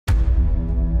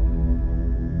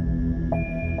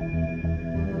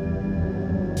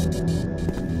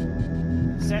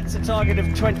Sets a target of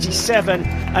 27,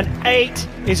 and 8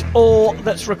 is all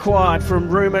that's required from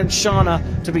Ruman Shana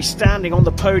to be standing on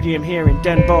the podium here in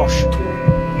Den Bosch.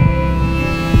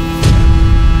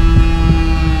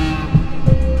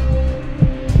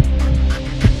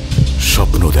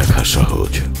 স্বপ্ন দেখা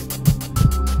সহজ,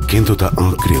 কিন্তু তা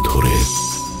আঁকড়ে ধরে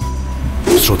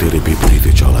স্রোতের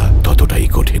বিপরীতে চলা ততটাই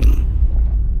কঠিন।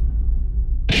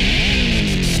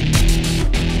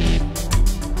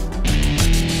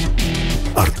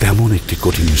 আর তেমন একটি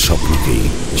কঠিন স্বপ্নকেই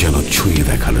যেন ছুঁয়ে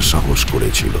দেখার সাহস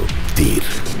করেছিল তীর।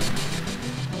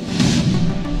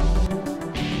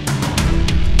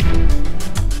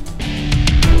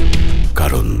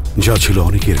 কারণ যা ছিল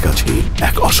অনেকের কাছে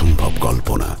এক অসম্ভব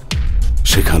কল্পনা,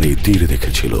 সেখানেই তীর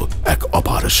দেখেছিল এক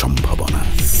অপার সম্ভাবনা।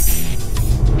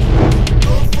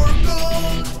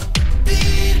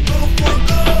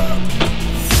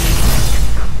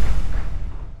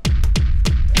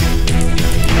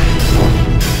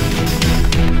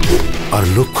 আর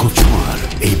লক্ষ্য ছোঁয়ার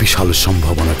এই বিশাল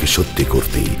সম্ভাবনাকে সত্যি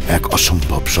করতেই এক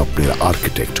অসম্ভব স্বপ্নের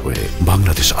আর্কিটেক্ট হয়ে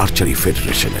বাংলাদেশ আর্চারি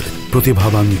ফেডারেশনের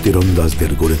প্রতিভাবান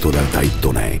তীরন্দাজদের গড়ে তোলার দায়িত্ব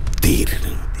নেয় তীর।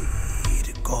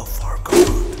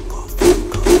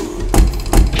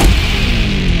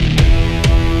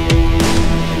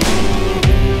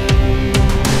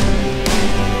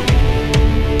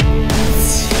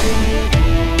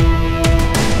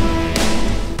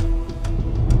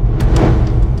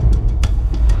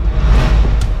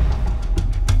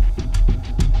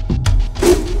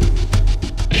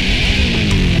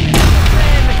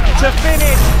 To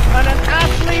finish, and an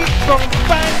athlete from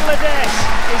Bangladesh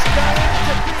is going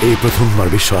to... এই প্রথমবার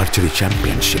বিশ্ব আর্চারি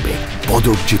চ্যাম্পিয়নশিপে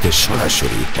পদক জিতে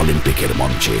সরাসরি অলিম্পিকের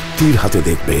মঞ্চে তীর হাতে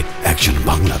দেখবে একজন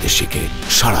বাংলাদেশিকে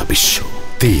সারা বিশ্ব।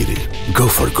 তীর, গো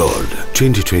ফর গোল্ড।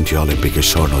 2020 অলিম্পিকের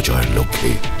স্বর্ণ জয়ের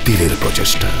লক্ষ্যে তীরের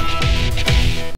প্রচেষ্টা।